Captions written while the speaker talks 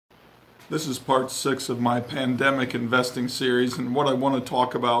This is part 6 of my pandemic investing series, and what I want to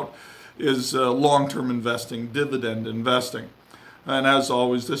talk about is long-term investing, dividend investing. And as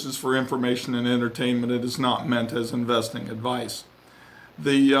always, this is for information and entertainment. It is not meant as investing advice.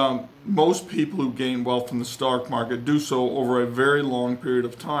 Most people who gain wealth from the stock market do so over a very long period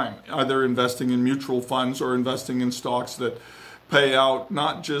of time, either investing in mutual funds or investing in stocks that pay out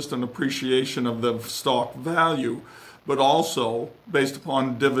not just an appreciation of the stock value, but also based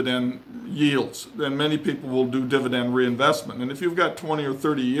upon dividend yields. And many people will do dividend reinvestment. And if you've got 20 or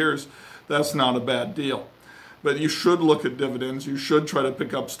 30 years, that's not a bad deal. But you should look at dividends. You should try to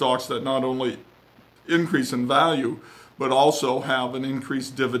pick up stocks that not only increase in value, but also have an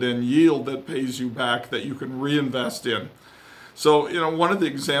increased dividend yield that pays you back that you can reinvest in. So, one of the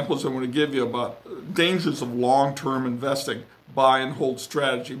examples I want to give you about dangers of long-term investing, buy and hold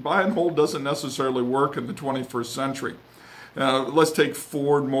strategy. Buy and hold doesn't necessarily work in the 21st century. Let's take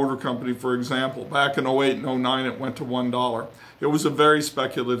Ford Motor Company, for example. Back in 08 and 09, it went to $1. It was a very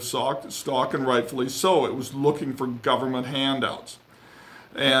speculative stock, and rightfully so. It was looking for government handouts.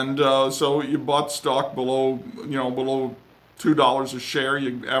 And so you bought stock below $2 a share.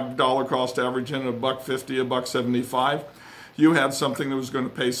 You have dollar cost average in at $1.50, $1.75. You had something that was going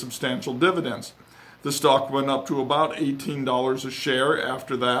to pay substantial dividends. The stock went up to about $18 a share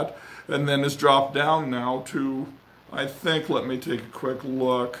after that, and then has dropped down now to, I think, let me take a quick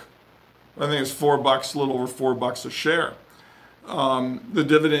look. I think it's $4, a little over $4 a share. The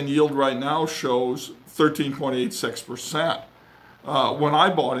dividend yield right now shows 13.86%. When I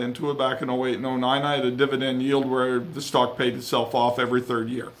bought into it back in 08 and 09, I had a dividend yield where the stock paid itself off every third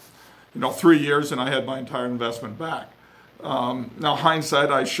year. 3 years and I had my entire investment back. Now, hindsight,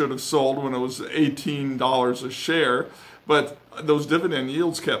 I should have sold when it was $18 a share, but those dividend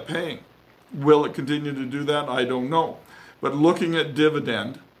yields kept paying. Will it continue to do that? I don't know. But looking at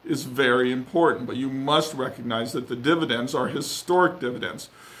dividend is very important, but you must recognize that the dividends are historic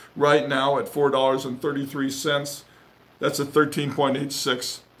dividends. Right now at $4.33, that's a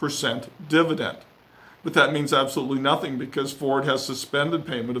 13.86% dividend. But that means absolutely nothing because Ford has suspended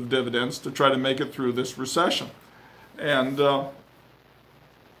payment of dividends to try to make it through this recession. And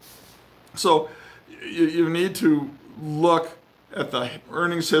so you need to look at the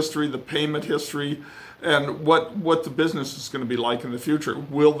earnings history, the payment history, and what the business is going to be like in the future.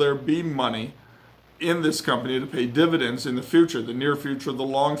 Will there be money in this company to pay dividends in the future, the near future, the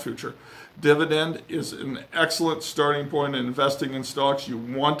long future? Dividend is an excellent starting point in investing in stocks. You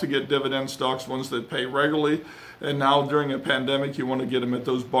want to get dividend stocks, ones that pay regularly, and now during a pandemic you want to get them at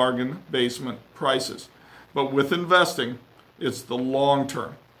those bargain basement prices. But with investing, it's the long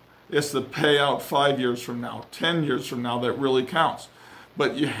term. It's the payout 5 years from now, 10 years from now that really counts.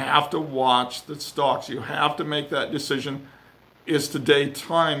 But you have to watch the stocks. You have to make that decision. Is today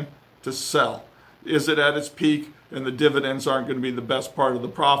time to sell? Is it at its peak and the dividends aren't going to be the best part of the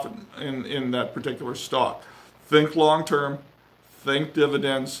profit in that particular stock? Think long term, think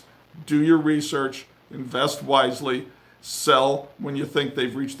dividends, do your research, invest wisely, sell when you think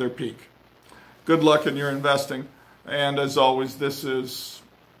they've reached their peak. Good luck in your investing, and as always, this is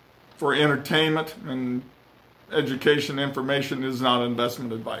for entertainment and education. Information is not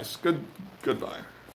investment advice. Goodbye.